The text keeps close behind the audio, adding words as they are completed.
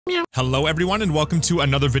Hello everyone and welcome to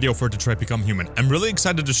another video for Detroit Become Human. I'm really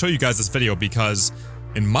excited to show you guys this video because,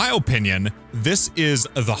 in my opinion, this is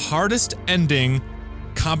the hardest ending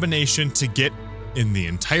combination to get in the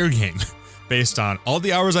entire game. Based on all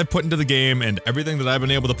the hours I put into the game and everything that I've been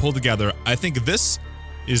able to pull together, I think this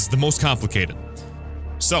is the most complicated.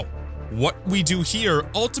 So, what we do here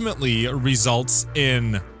ultimately results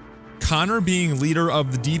in Connor being leader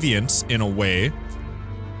of the Deviants in a way,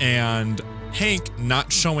 and Hank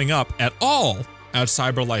not showing up at all at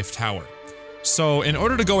Cyberlife Tower. So in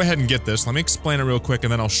order to go ahead and get this, let me explain it real quick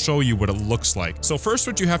and then I'll show you what it looks like. So first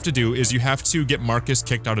what you have to do is you have to get Markus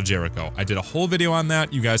kicked out of Jericho. I did a whole video on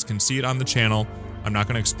that. You guys can see it on the channel. I'm not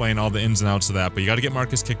going to explain all the ins and outs of that, but you got to get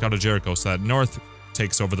Markus kicked out of Jericho so that North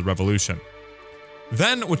takes over the revolution.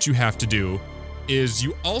 Then what you have to do is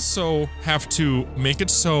you also have to make it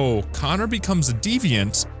so Connor becomes a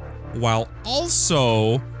deviant while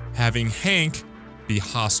also having Hank be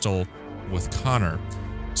hostile with Connor.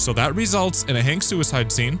 So that results in a Hank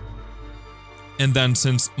suicide scene. And then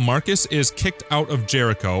since Markus is kicked out of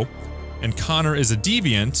Jericho and Connor is a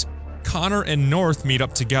deviant, Connor and North meet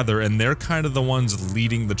up together and they're kind of the ones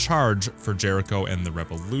leading the charge for Jericho and the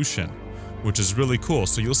revolution, which is really cool.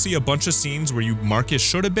 So you'll see a bunch of scenes where Markus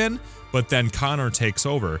should have been, but then Connor takes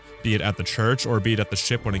over, be it at the church or be it at the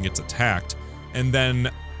ship when it gets attacked. And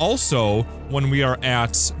then also, when we are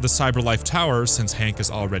at the Cyberlife Tower, since Hank is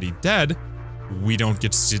already dead, we don't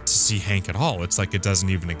get to see Hank at all. It's like it doesn't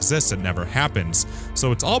even exist. It never happens.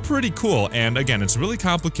 So it's all pretty cool. And again, it's really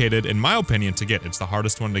complicated, in my opinion, to get. It's the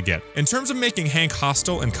hardest one to get. In terms of making Hank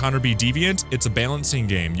hostile and Connor be deviant, it's a balancing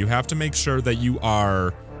game. You have to make sure that you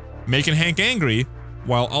are making Hank angry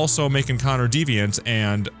while also making Connor deviant,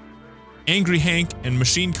 and angry Hank and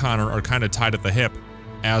machine Connor are kind of tied at the hip,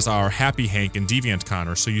 as are happy Hank and deviant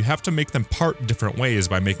Connor, so you have to make them part different ways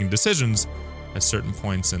by making decisions at certain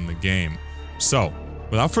points in the game. So,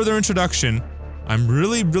 without further introduction, I'm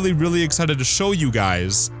really excited to show you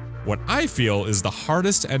guys what I feel is the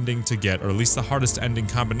hardest ending to get, or at least the hardest ending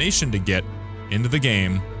combination to get into the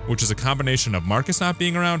game, which is a combination of Markus not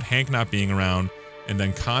being around, Hank not being around, and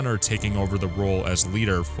then Connor taking over the role as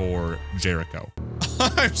leader for Jericho.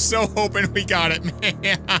 I'm so hoping we got it,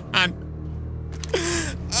 man.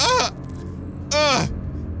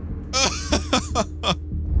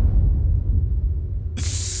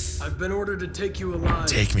 I've been ordered to take you alive.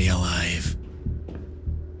 Take me alive.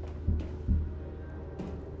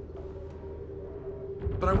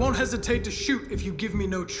 But I won't hesitate to shoot if you give me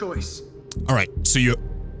no choice. All right, so you're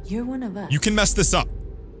one of us. You can mess this up.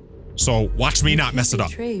 So watch me not mess it up.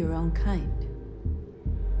 Betray your own kind.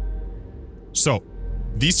 So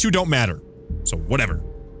these two don't matter. So whatever.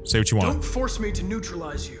 Say what you want. Don't force me to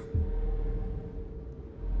neutralize you.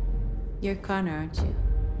 You're Connor, aren't you?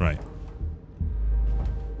 Right.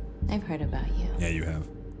 I've heard about you. Yeah, you have.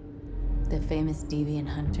 The famous deviant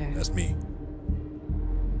hunter. That's me.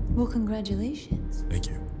 Well, congratulations. Thank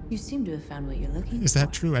you. You seem to have found what you're looking for. Is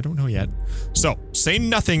that true? I don't know yet. So, say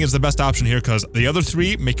nothing is the best option here because the other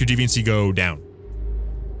three make your deviancy go down.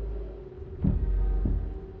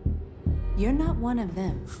 You're not one of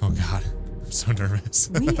them. Oh God, I'm so nervous.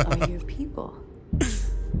 We are your people.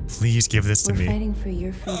 Please give this to me. We're fighting for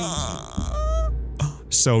your freedom.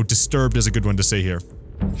 So, disturbed is a good one to say here.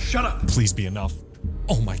 Shut up. Please be enough.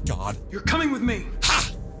 Oh my God. You're coming with me.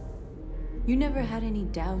 Ha! You never had any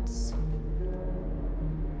doubts.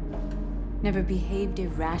 Never behaved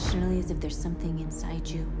irrationally as if there's something inside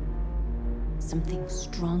you. Something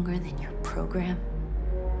stronger than your program.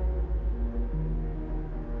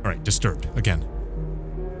 All right, disturbed again.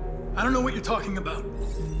 I don't know what you're talking about.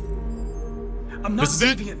 I'm not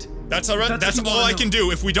deviant. That's all right. That's all I can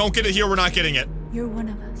do. If we don't get it here, we're not getting it. You're one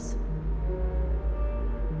of us.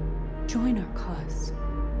 Join our cause.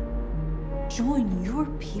 Join your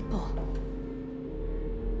people.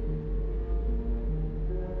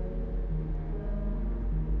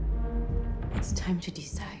 It's time to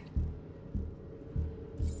decide.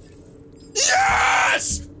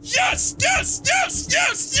 Yes! Yes! Yes! Yes!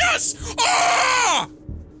 Yes! Yes! Ah!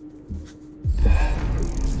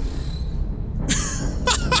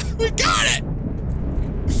 We got it!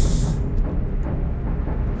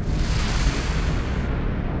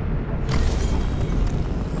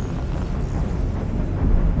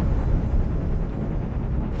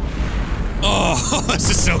 Oh, this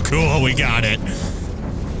is so cool. We got it.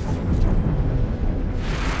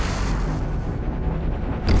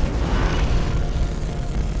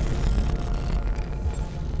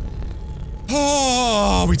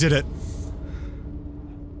 Oh, we did it.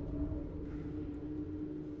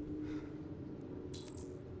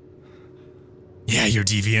 Yeah, you're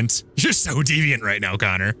deviant. You're so deviant right now,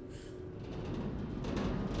 Connor.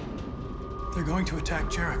 They're going to attack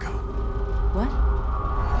Jericho. What?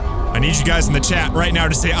 I need you guys in the chat right now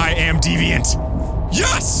to say I am deviant.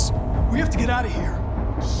 Yes! We have to get out of here.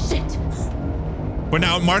 Shit! But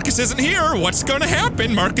now Markus isn't here. What's gonna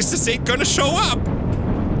happen? Markus just ain't gonna show up.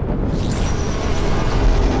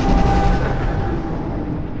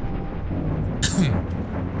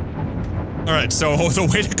 Alright, so the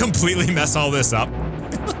way to completely mess all this up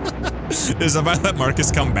is if I let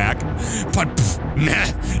Markus come back. But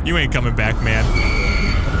nah, you ain't coming back, man.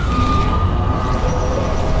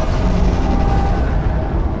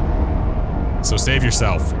 So save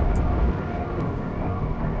yourself.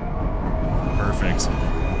 Perfect.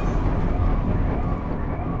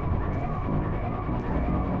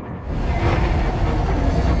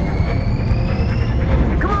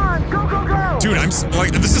 Come on, go, go, go! Dude,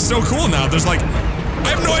 like, this is so cool now. There's like, I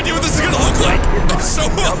have no idea what this is gonna look like. I'm so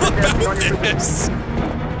all about this.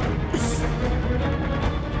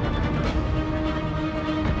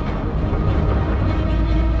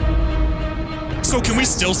 So can we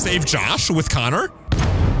still save Josh with Connor? They're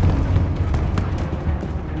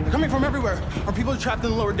coming from everywhere. Our people are trapped in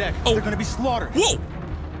the lower deck. Oh. They're gonna be slaughtered. Whoa!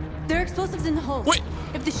 There are explosives in the hold. Wait.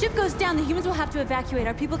 If the ship goes down, the humans will have to evacuate.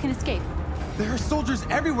 Our people can escape. There are soldiers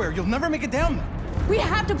everywhere. You'll never make it down there. We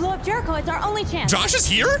have to blow up Jericho. It's our only chance. Josh is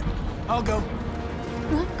here? I'll go.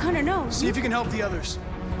 Well, Connor, no. See if you can help the others.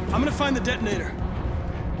 I'm gonna find the detonator.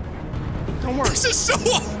 Don't worry. This is so...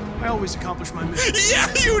 I always accomplish my mission. Yeah,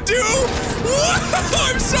 you do!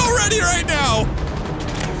 Whoa, I'm so ready right now!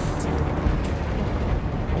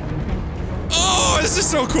 Oh, this is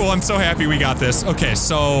so cool. I'm so happy we got this. Okay,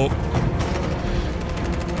 so...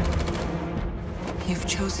 You've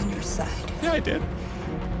chosen your side, Yeah, I did.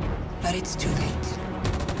 but it's too late.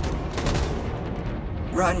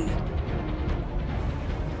 Run.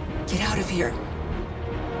 Get out of here.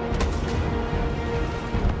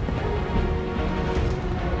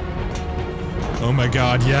 Oh my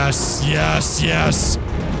god, yes, yes, yes.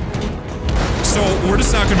 So, we're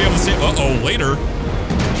just not gonna be able to say, uh-oh, later.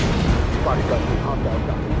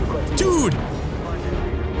 Dude!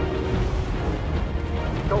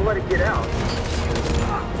 Don't let it get out.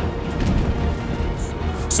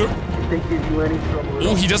 So, They give you any trouble at oh,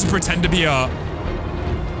 all. he doesn't pretend to be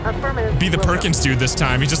Affirmative. the Perkins dude this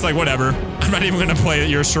time. He's just like, whatever. I'm not even gonna play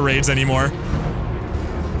your charades anymore.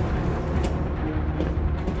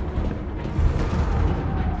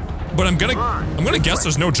 But I'm gonna guess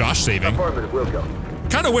there's no Josh saving. Affirmative, we'll go.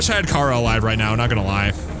 Kinda wish I had Kara alive right now, not gonna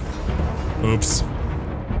lie. Oops.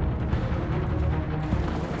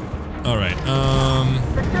 Alright,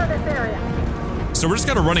 Secure this area. so we're just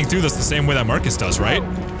kinda running through this the same way that Markus does, right?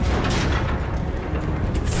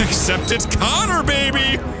 Except it's Connor,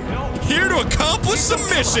 baby! Here to accomplish some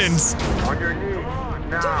missions! On your knees.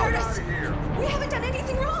 Now. Don't hurt us! We haven't done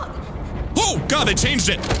anything wrong! Oh, God, they changed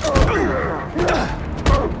it!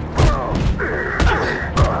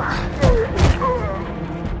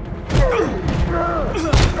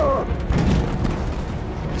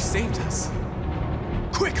 You saved us.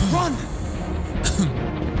 Quick, run!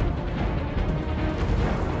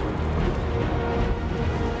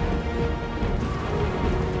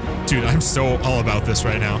 Dude, I'm so all about this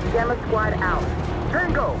right now. Gamma squad out.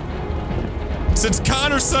 Tango. Since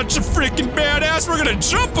Connor's such a freaking badass, we're gonna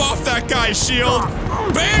jump off that guy's shield!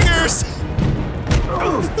 Bangers!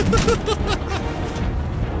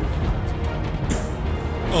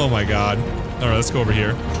 Oh my god. Alright, let's go over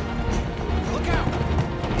here. Look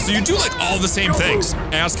out! So you do like all the same things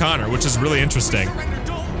as Connor, which is really interesting.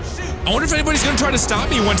 I wonder if anybody's gonna try to stop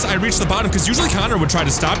me once I reach the bottom, because usually Connor would try to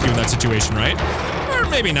stop you in that situation, right? Or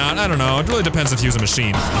maybe not, I don't know. It really depends if he was a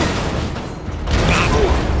machine.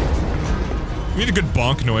 We need a good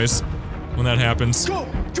bonk noise when that happens. Go!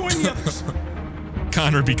 Join the others!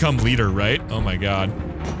 Connor become leader, right? Oh my god.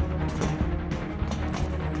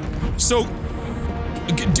 So,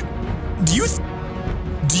 do you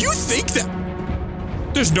think that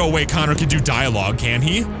there's no way Connor can do dialogue, can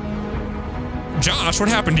he? Josh, what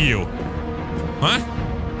happened to you? What?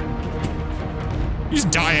 You just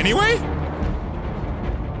die anyway?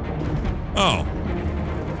 Oh.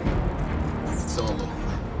 It's all over.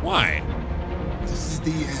 Why? This is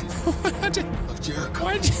the end of Jericho.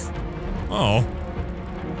 Why'd you? Oh.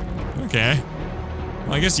 Okay.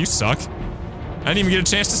 Well, I guess you suck. I didn't even get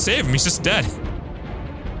a chance to save him. He's just dead.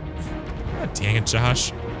 God dang it,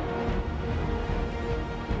 Josh.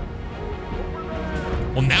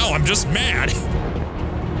 Well, now I'm just mad.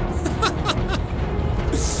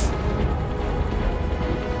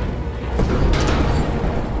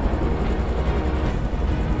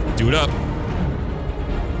 Do it up.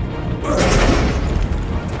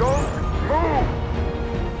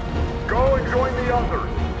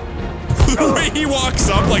 way he walks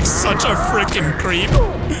up like such a freaking creep.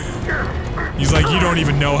 He's like, you don't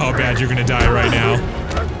even know how bad you're gonna die right now.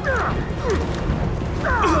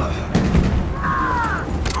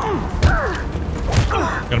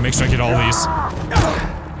 Gotta make sure I get all these.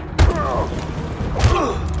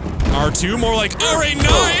 R2, more like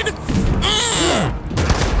RA9!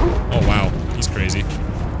 Oh wow, he's crazy.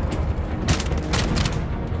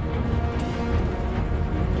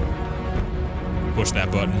 Push that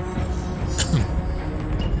button.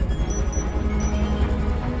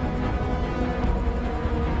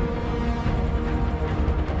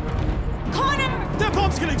 Connor! That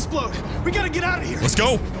bomb's gonna explode! We gotta get out of here! Let's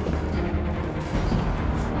go!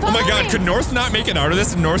 Oh my god, could North not make it out of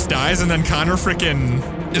this and North dies and then Connor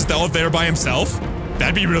frickin' is out there by himself?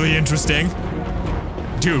 That'd be really interesting.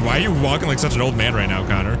 Dude, why are you walking like such an old man right now,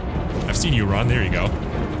 Connor? I've seen you run, there you go.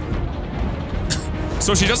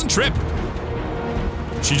 So she doesn't trip.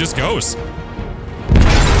 She just goes.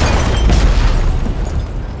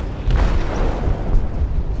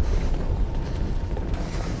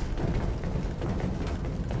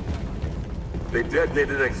 They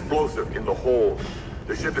detonated an explosive in the hold.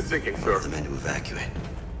 The ship is sinking, sir. The men to evacuate.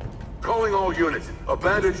 Calling all units.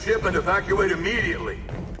 Abandon ship and evacuate immediately.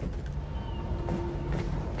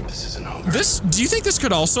 This isn't over. Do you think this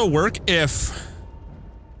could also work if...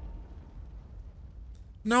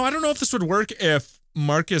 No, I don't know if this would work if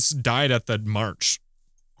Markus died at the march.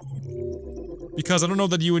 Because I don't know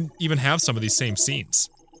that you would even have some of these same scenes.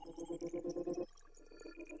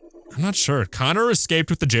 I'm not sure. Connor escaped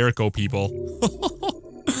with the Jericho people.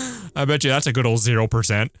 I bet you that's a good old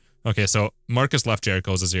 0%. Okay, so Markus left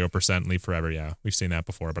Jericho as a 0%, leave forever, yeah. We've seen that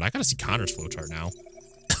before, but I gotta see Connor's flowchart now.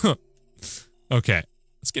 Okay,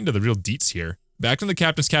 let's get into the real deets here. Back to the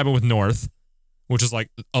captain's cabin with North, which is like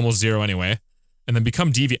almost 0 anyway. And then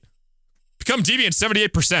become Deviant. Become Deviant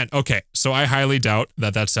 78%. Okay, so I highly doubt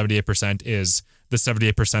that that 78% is the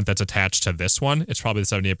 78% that's attached to this one. It's probably the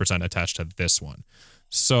 78% attached to this one.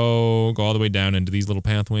 So go all the way down into these little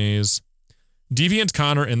pathways. Deviant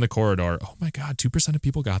Connor in the corridor. Oh my god, 2% of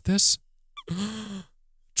people got this?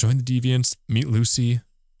 Join the Deviants, meet Lucy.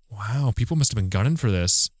 Wow, people must have been gunning for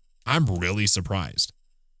this. I'm really surprised.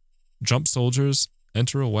 Jump soldiers,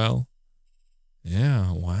 enter a well.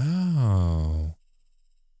 Yeah, wow.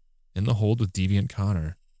 In the hold with Deviant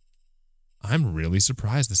Connor. I'm really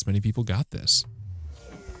surprised this many people got this.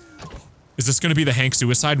 Is this going to be the Hank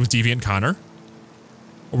suicide with Deviant Connor?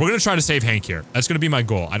 Or we're going to try to save Hank here. That's going to be my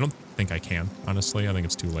goal. I don't think I can, honestly. I think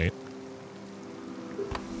it's too late.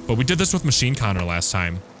 But we did this with Machine Connor last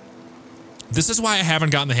time. This is why I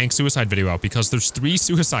haven't gotten the Hank suicide video out, because there's 3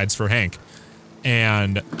 suicides for Hank.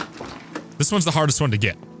 And this one's the hardest one to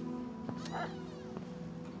get.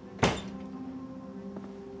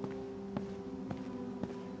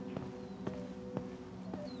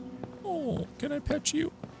 Oh, can I pet you?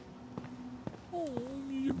 Oh,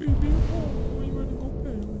 you baby. Oh, you wanna go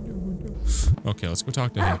pet? Okay, let's go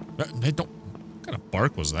talk to him. Hey, don't. What kind of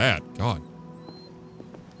bark was that? God.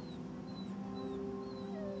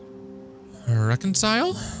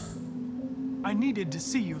 Reconcile? I needed to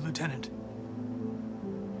see you, Lieutenant.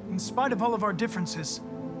 In spite of all of our differences,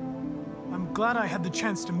 I'm glad I had the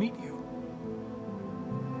chance to meet you.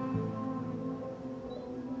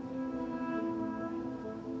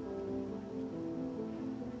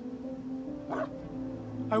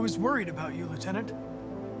 I was worried about you, Lieutenant.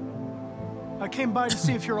 I came by to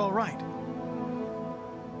see if you're all right.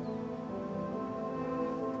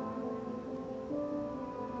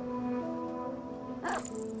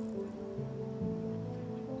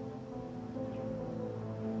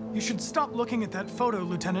 You should stop looking at that photo,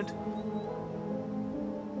 Lieutenant.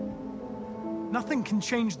 Nothing can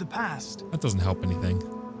change the past. That doesn't help anything.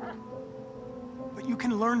 But you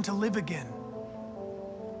can learn to live again.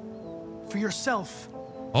 For yourself.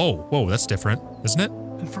 Oh, whoa, that's different, isn't it?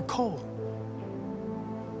 And for Cole.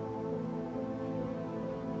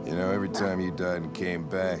 You know, every time you died and came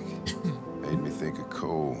back, made me think of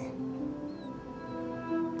Cole.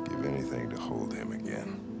 Give anything to hold him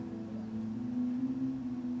again.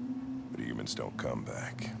 But humans don't come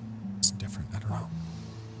back. It's different, I don't know.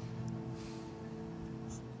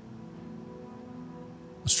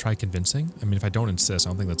 Let's try convincing. I mean, if I don't insist, I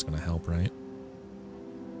don't think that's gonna help, right?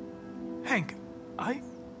 Hank,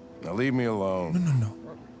 Now leave me alone. No.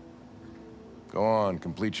 Go on,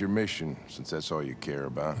 complete your mission, since that's all you care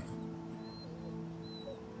about.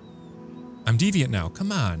 I'm Deviant now,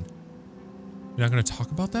 come on. You're not gonna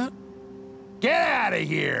talk about that? Get out of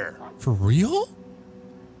here! For real?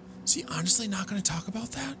 Is he honestly not gonna talk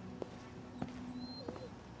about that?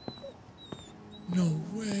 No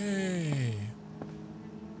way.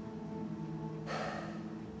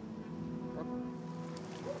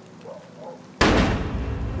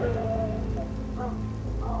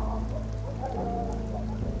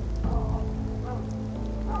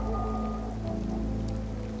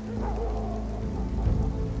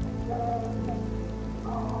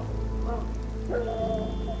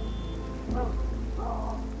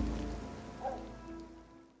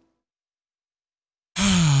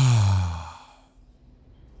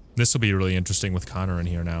 This will be really interesting with Connor in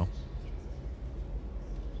here now.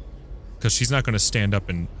 Because she's not going to stand up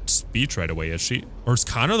and speech right away, is she? Or is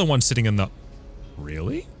Connor the one sitting in the...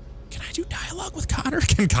 Really? Can I do dialogue with Connor?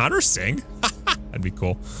 Can Connor sing? That'd be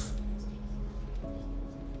cool.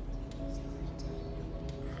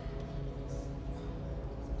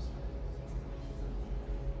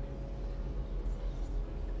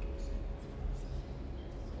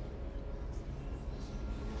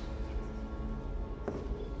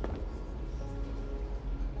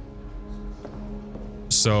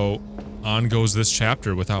 So, on goes this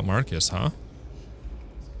chapter without Markus, huh?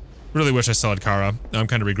 Really wish I still had Kara. I'm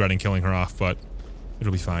kind of regretting killing her off, but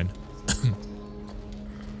it'll be fine.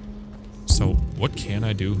 So, what can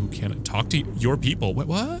I do? Who can I talk to? Your people?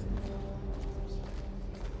 What?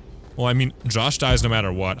 Well, I mean, Josh dies no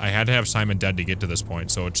matter what. I had to have Simon dead to get to this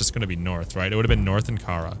point, so it's just going to be North, right? It would have been North and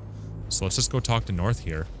Kara. So let's just go talk to North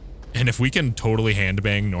here. And if we can totally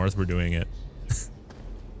handbang North, we're doing it.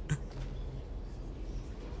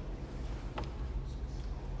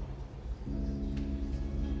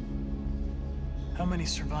 How many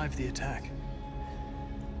survived the attack?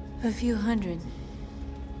 A few hundred.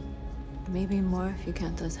 Maybe more if you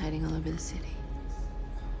count those hiding all over the city.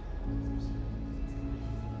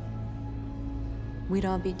 We'd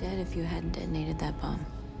all be dead if you hadn't detonated that bomb.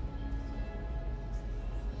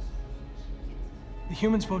 The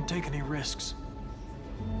humans won't take any risks.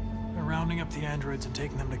 They're rounding up the androids and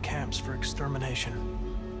taking them to camps for extermination.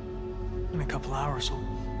 In a couple hours, we'll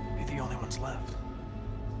be the only ones left.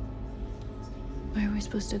 Where are we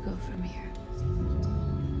supposed to go from here?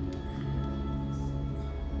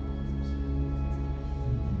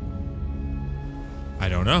 I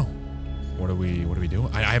don't know. What do we do?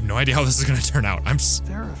 I have no idea how this is going to turn out.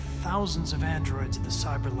 There are thousands of androids at the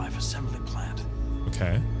Cyberlife assembly plant.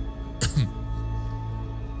 Okay.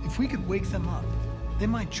 If we could wake them up, they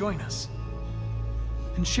might join us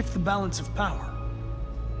and shift the balance of power.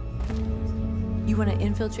 You want to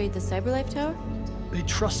infiltrate the Cyberlife Tower? They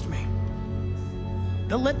trust me.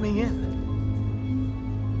 They'll let me in.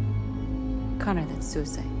 Connor, that's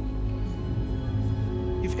suicide.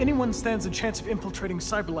 If anyone stands a chance of infiltrating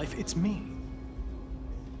Cyberlife, it's me.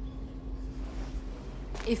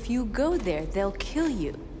 If you go there, they'll kill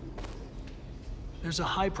you. There's a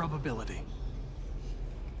high probability.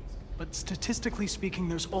 But statistically speaking,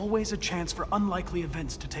 there's always a chance for unlikely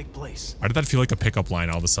events to take place. Why did that feel like a pickup line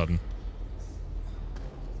all of a sudden?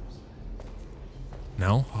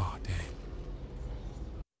 No? Oh, dang.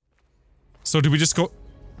 So do we just go...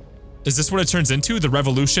 Is this what it turns into? The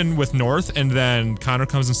revolution with North, and then Connor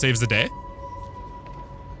comes and saves the day?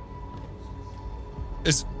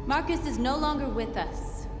 Markus is no longer with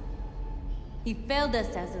us. He failed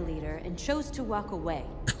us as a leader and chose to walk away.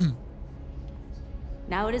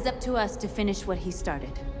 Now it is up to us to finish what he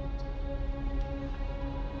started.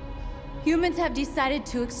 Humans have decided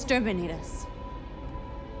to exterminate us.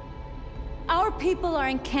 Our people are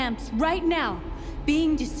in camps right now,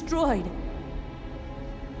 being destroyed.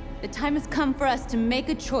 The time has come for us to make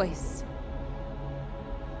a choice.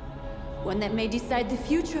 One that may decide the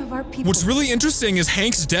future of our people. What's really interesting is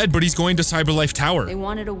Hank's dead, but he's going to Cyberlife Tower. They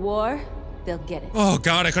wanted a war, they'll get it. Oh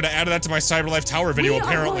god, I could have added that to my Cyberlife Tower video,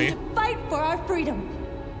 apparently. We are going to fight for our freedom.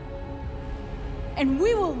 And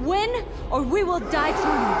we will win, or we will die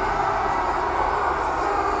trying.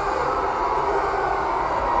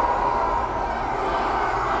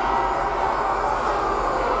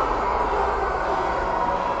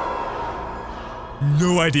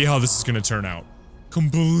 No idea how this is going to turn out.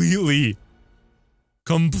 Completely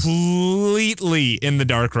in the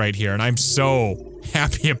dark right here, and I'm so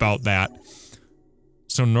happy about that.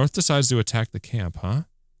 So North decides to attack the camp, huh?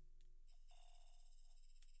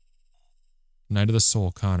 Night of the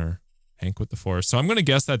Soul, Connor. Hank with the Force. So I'm going to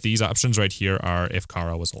guess that these options right here are if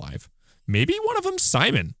Kara was alive. Maybe one of them's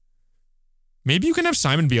Simon. Maybe you can have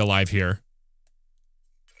Simon be alive here.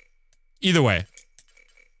 Either way.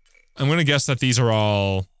 I'm going to guess that these are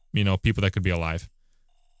all, you know, people that could be alive.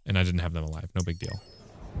 And I didn't have them alive. No big deal.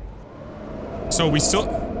 So we still...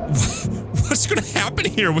 What's going to happen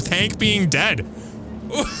here with Hank being dead?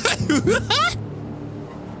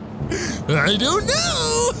 I don't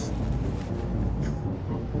know.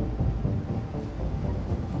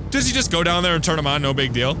 Does he just go down there and turn him on? No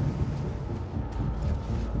big deal.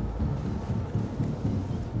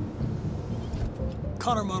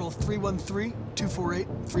 Connor model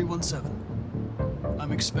 313-248-317.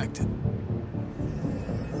 I'm expected.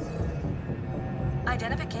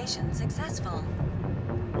 Identification successful.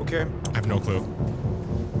 Okay. I have no clue.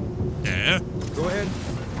 Yeah. Go ahead.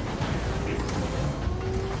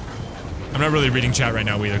 I'm not really reading chat right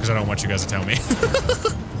now either because I don't want you guys to tell me.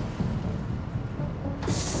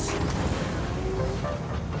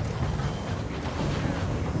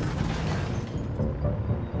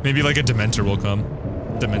 Maybe like a Dementor will come.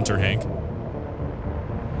 Dementor Hank.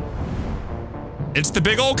 It's the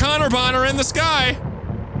big old Connor Bonner in the sky!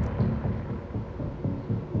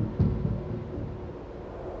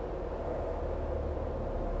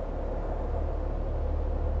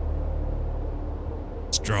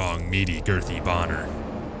 Strong, meaty, girthy Bonner.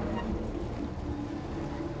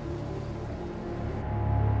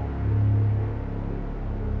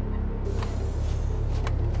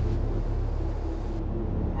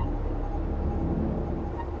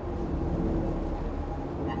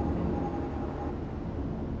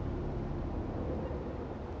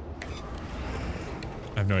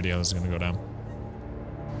 I have no idea how this is gonna go down.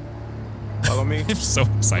 Follow me. I'm so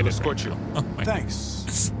excited. I'll escort you. Oh my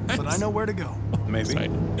Thanks, but I know where to go. Maybe.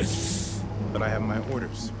 Excited. But I have my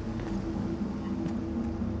orders.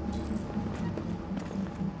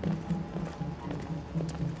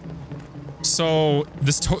 So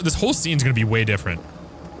this whole scene's gonna be way different.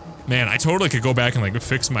 Man, I totally could go back and like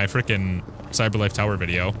fix my frickin' Cyberlife Tower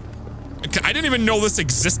video. I didn't even know this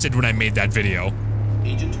existed when I made that video.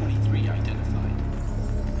 Agent 23 identified.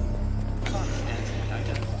 Connor Android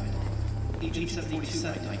identified. Agent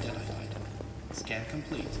 47 identified. Scan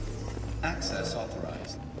complete. Access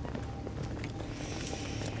authorized.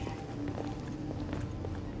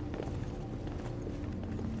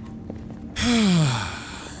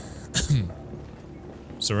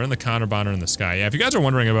 So we're in the Connor Bonner in the sky. Yeah, if you guys are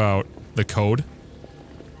wondering about the code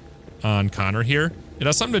on Connor here, it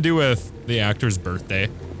has something to do with the actor's birthday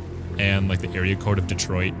and like the area code of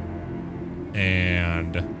Detroit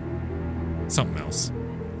and something else.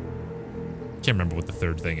 Can't remember what the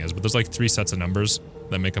third thing is, but there's like 3 sets of numbers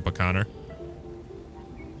that make up a Connor.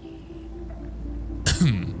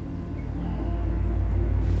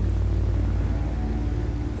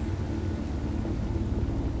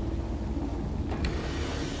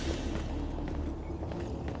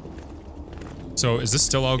 So is this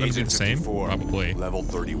still all going to be the same? Probably. Level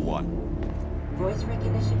 31. Voice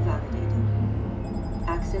recognition validated.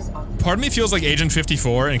 Access authorized. Part of me feels like Agent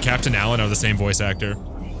 54 and Captain Allen are the same voice actor.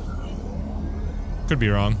 Could be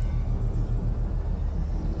wrong.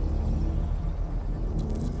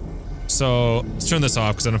 So let's turn this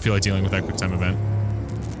off because I don't feel like dealing with that quick time event.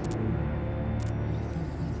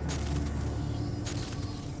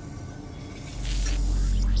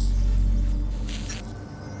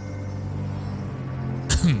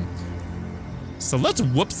 So let's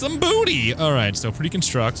whoop some booty. All right, so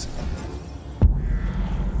pre-construct.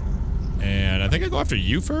 And I think I go after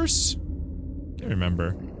you first. Can't remember.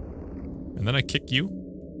 And then I kick you.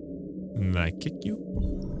 And then I kick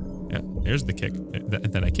you. Yeah, there's the kick.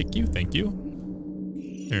 And then I kick you. Thank you.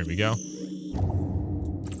 There we go.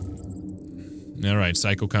 All right,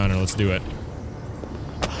 Psycho Connor, let's do it.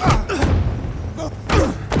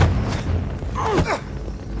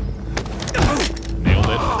 Nailed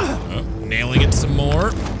it. Oh, nailing it some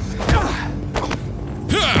more.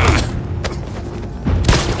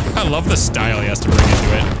 I love the style he has to bring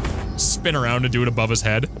into it. Spin around to do it above his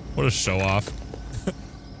head. What a show off.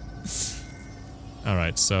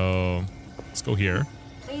 Alright, so let's go here.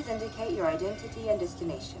 Please indicate your identity and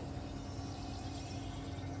destination.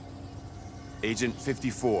 Agent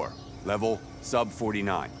 54. Level sub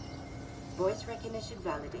 49. Voice recognition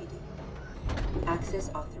validated. Access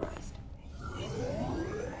authorized.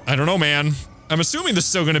 I don't know, man. I'm assuming this is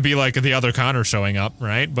still gonna be like the other Connor showing up,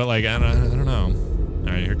 right? But like, I don't know.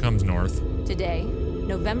 Alright, here comes North. Today,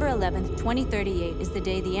 November 11th, 2038 is the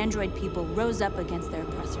day the android people rose up against their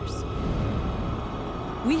oppressors.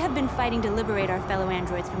 We have been fighting to liberate our fellow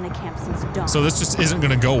androids from the camp since dawn. So this just isn't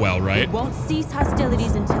gonna go well, right? We won't cease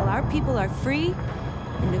hostilities until our people are free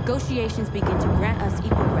and negotiations begin to grant us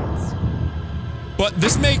equal rights. But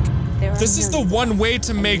this is the one way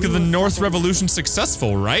to make the North Revolution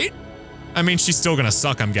successful, right? I mean, she's still gonna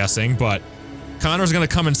suck, I'm guessing, but Connor's gonna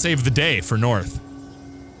come and save the day for North.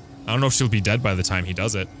 I don't know if she'll be dead by the time he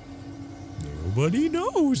does it. Nobody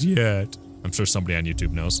knows yet. I'm sure somebody on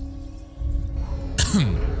YouTube knows.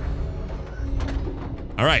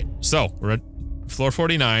 Alright, so we're at floor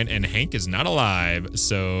 49 and Hank is not alive,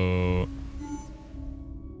 so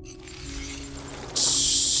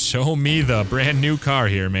show me the brand new car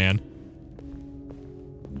here, man.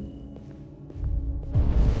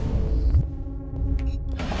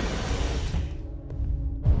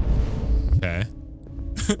 Okay.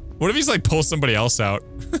 What if he's like pulls somebody else out?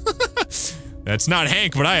 That's not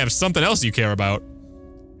Hank, but I have something else you care about.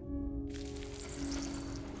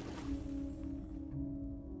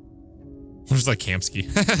 What is like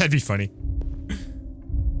Kamsky? That'd be funny.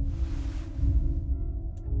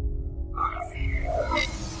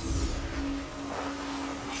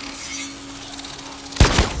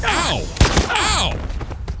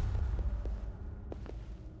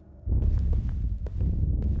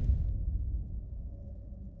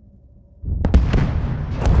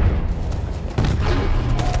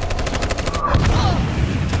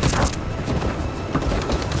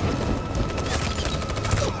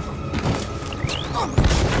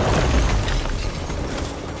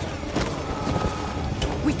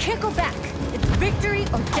 can't go back. It's victory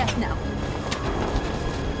or death now.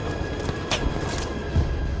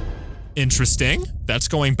 Interesting. That's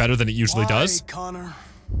going better than it usually does. Connor?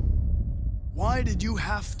 Why did you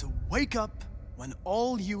have to wake up when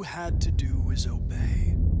all you had to do was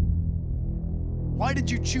obey? Why did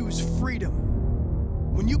you choose freedom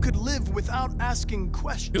when you could live without asking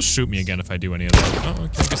questions? He'll shoot me again if I do any of that. Oh,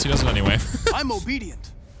 okay, I guess he does it anyway. I'm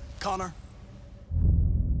obedient, Connor.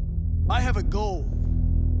 I have a goal.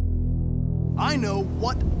 I know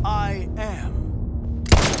what I am.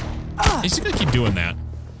 Is he gonna keep doing that?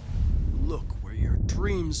 Look where your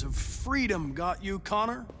dreams of freedom got you,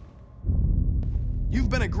 Connor. You've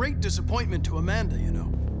been a great disappointment to Amanda, you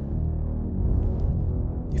know.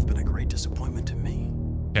 You've been a great disappointment to me.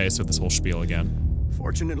 Okay, so this whole spiel again.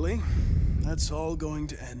 Fortunately, that's all going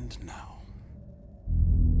to end now.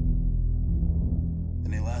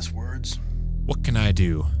 Any last words? What can I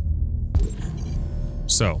do?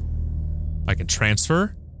 So, I can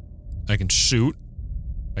transfer, I can shoot,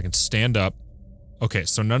 I can stand up. Okay,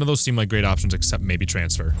 so none of those seem like great options except maybe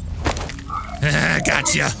transfer.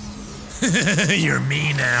 Gotcha! You're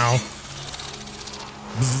me now.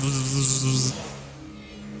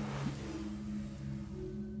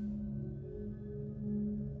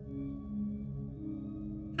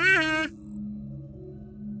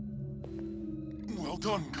 Well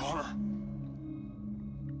done, Connor.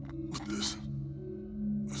 With this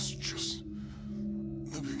is just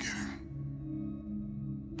the beginning.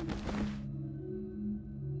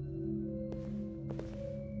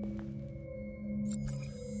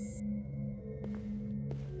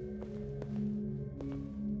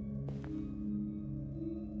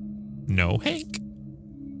 No, Hank.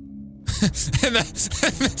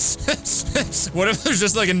 What if there's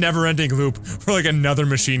just like a never-ending loop where like another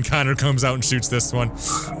machine Connor comes out and shoots this one?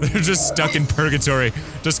 They're just stuck in purgatory,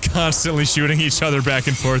 just constantly shooting each other back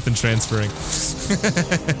and forth and transferring.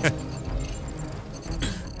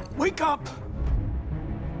 Wake up!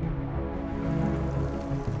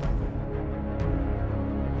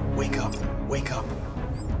 Wake up, wake up.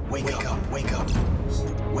 Wake up, wake up.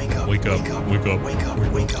 Wake up, wake up, wake up, wake up, wake up,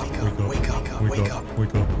 wake up, wake up, wake up,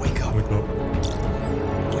 wake up, wake up, wake up.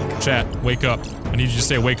 Chat, wake up. I need you to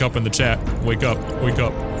say wake up in the chat. Wake up, wake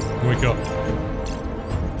up, wake up.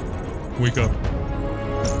 Wake up.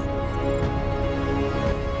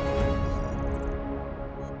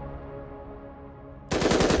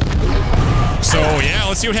 So, yeah,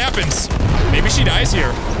 let's see what happens. Maybe she dies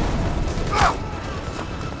here.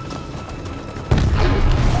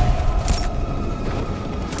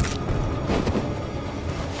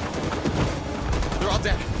 They're all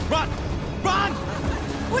dead. Run! Run!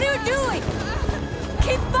 What are you doing?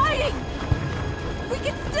 Keep fighting! We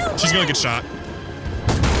can still She's gonna get shot.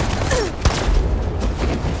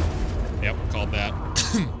 Yep, called that.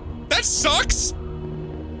 That sucks!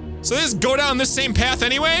 So they just go down this same path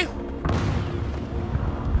anyway?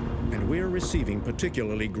 And we're receiving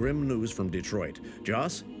particularly grim news from Detroit.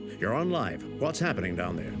 Joss, you're on live. What's happening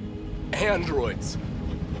down there? Androids.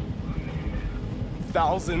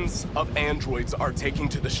 Thousands of androids are taking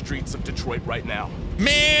to the streets of Detroit right now.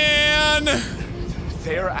 Man!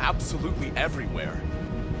 They're absolutely everywhere.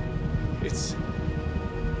 It's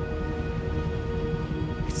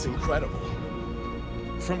incredible.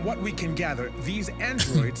 From what we can gather, these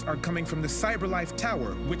androids are coming from the Cyberlife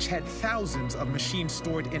Tower, which had thousands of machines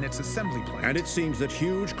stored in its assembly plant. And it seems that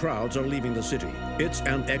huge crowds are leaving the city. It's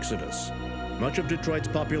an exodus. Much of Detroit's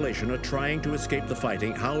population are trying to escape the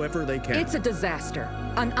fighting however they can. It's a disaster.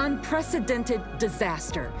 An unprecedented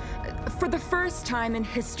disaster. For the first time in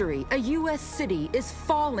history, a U.S. city is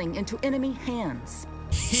falling into enemy hands.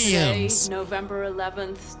 Today, November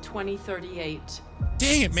 11th, 2038.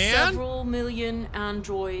 Dang it, man! Several million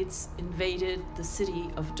androids invaded the city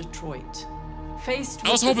of Detroit. Faced with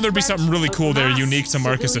I was hoping there'd be something really cool there, unique to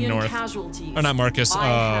Marcus and North. Or not Marcus,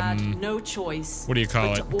 I had no choice. What do you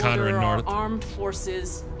call it? Connor and North. Our armed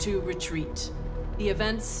forces to retreat. The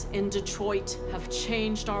events in Detroit have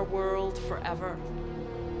changed our world forever.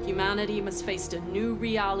 Humanity must face a new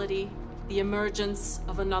reality, the emergence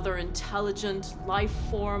of another intelligent life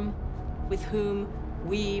form with whom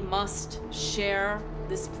we must share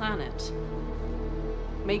this planet.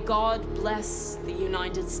 May God bless the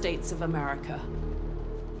United States of America.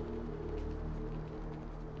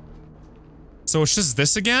 So it's just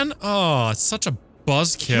this again? Oh, it's such a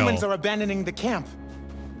buzzkill. Humans are abandoning the camp.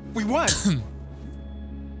 We won.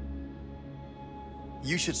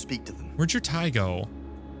 You should speak to them. Where'd your tie go?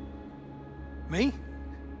 Me?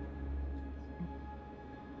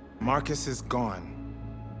 Markus is gone,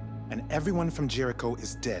 and everyone from Jericho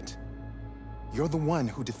is dead. You're the one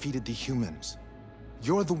who defeated the humans.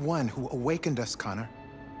 You're the one who awakened us, Connor.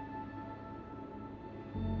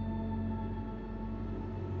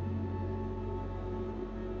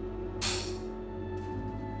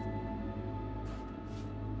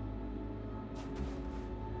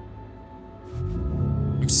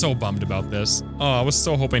 I'm so bummed about this. Oh, I was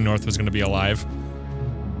so hoping North was gonna be alive.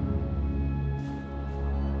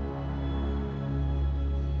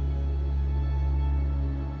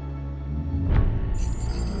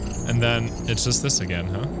 And then it's just this again,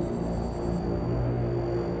 huh?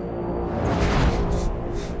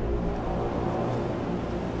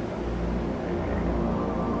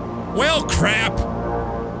 Well, crap!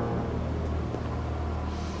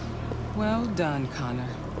 Well done, Connor.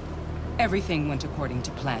 Everything went according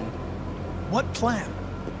to plan. What plan?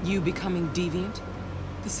 You becoming deviant,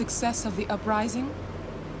 the success of the uprising,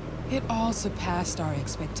 it all surpassed our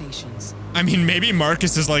expectations. I mean, maybe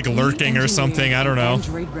Markus is like lurking or something, I don't know.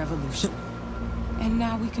 Android revolution. And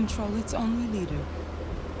now we control its only leader.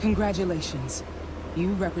 Congratulations.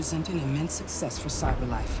 You represent an immense success for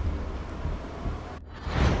Cyberlife.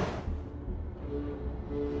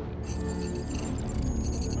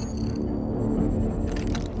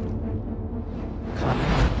 Connor,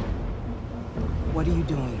 what are you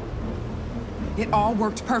doing? It all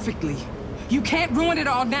worked perfectly. You can't ruin it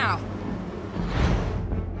all now.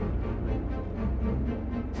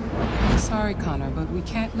 I'm sorry, Connor, but we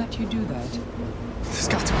can't let you do that. There's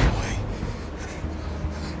got to be a way.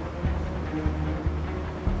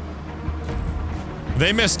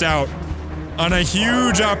 They missed out on a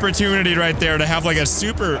huge opportunity right there to have like a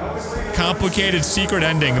super complicated secret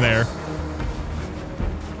ending there.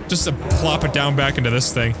 Just to plop it down back into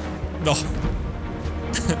this thing. Oh.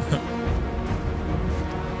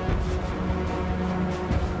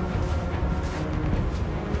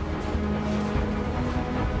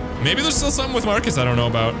 Maybe there's still something with Markus I don't know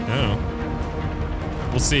about. I don't know.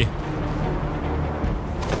 We'll see.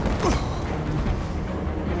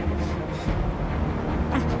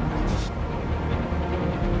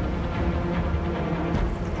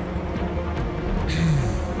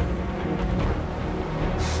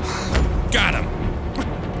 Got him.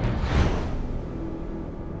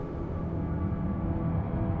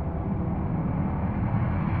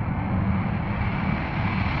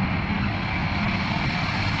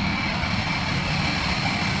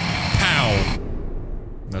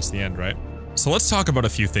 That's the end, right? So let's talk about a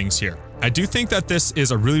few things here. I do think that this is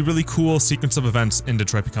a really, really cool sequence of events in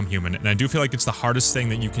Detroit Become Human, and I do feel like it's the hardest thing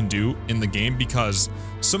that you can do in the game because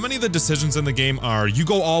so many of the decisions in the game are you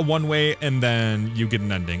go all one way and then you get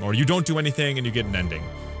an ending, or you don't do anything and you get an ending.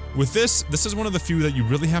 With this is one of the few that you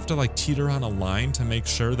really have to like teeter on a line to make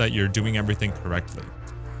sure that you're doing everything correctly.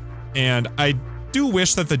 And I do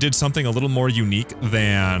wish that they did something a little more unique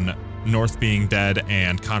than North being dead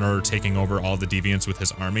and Connor taking over all the deviants with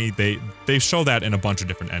his army. They show that in a bunch of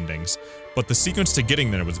different endings, but the sequence to getting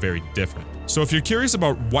there was very different. So if you're curious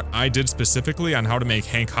about what I did specifically on how to make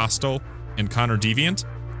Hank hostile and Connor deviant,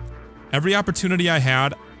 every opportunity I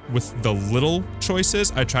had with the little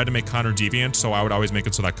choices, I tried to make Connor deviant, so I would always make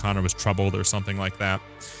it so that Connor was troubled or something like that.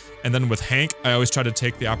 And then with Hank, I always tried to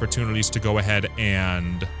take the opportunities to go ahead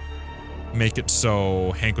and make it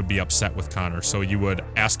so Hank would be upset with Connor. So you would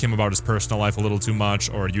ask him about his personal life a little too much,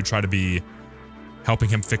 or you try to be helping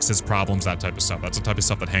him fix his problems, that type of stuff. That's the type of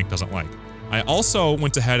stuff that Hank doesn't like. I also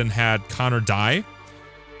went ahead and had Connor die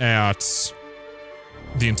at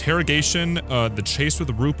the interrogation, the chase with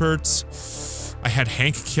Rupert. I had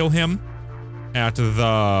Hank kill him at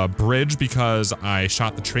the bridge because I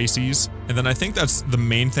shot the Tracys. And then I think that's the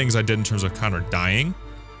main things I did in terms of Connor dying.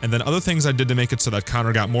 And then other things I did to make it so that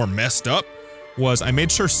Connor got more messed up was I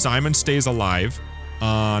made sure Simon stays alive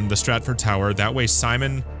on the Stratford Tower. That way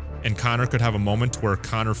Simon and Connor could have a moment where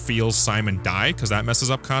Connor feels Simon die, because that messes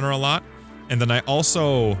up Connor a lot. And then I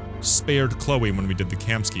also spared Chloe when we did the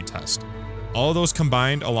Kamsky test. All of those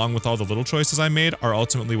combined, along with all the little choices I made, are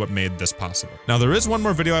ultimately what made this possible. Now there is one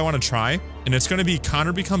more video I want to try, and it's going to be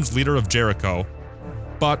Connor becomes leader of Jericho,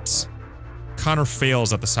 but Connor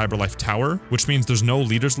fails at the Cyberlife Tower, which means there's no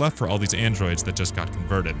leaders left for all these androids that just got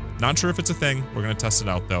converted. Not sure if it's a thing. We're going to test it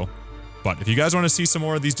out though. But if you guys want to see some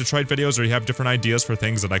more of these Detroit videos, or you have different ideas for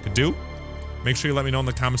things that I could do, make sure you let me know in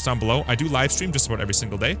the comments down below. I do live stream just about every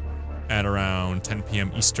single day at around 10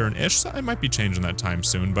 p.m. Eastern-ish. So I might be changing that time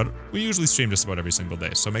soon, but we usually stream just about every single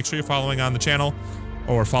day. So make sure you're following on the channel,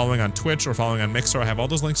 or following on Twitch, or following on Mixer. I have all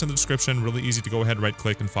those links in the description. Really easy to go ahead, right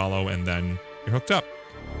click and follow, and then you're hooked up.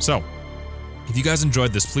 So if you guys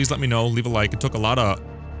enjoyed this, please let me know. Leave a like. It took a lot of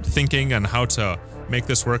thinking on how to make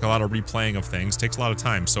this work, a lot of replaying of things. It takes a lot of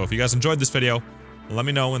time. So if you guys enjoyed this video, let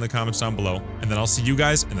me know in the comments down below, and then I'll see you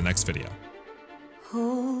guys in the next video.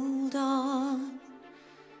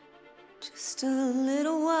 Just a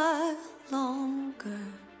little while longer.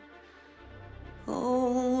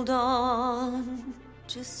 Hold on,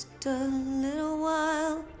 just a little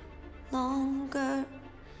while longer.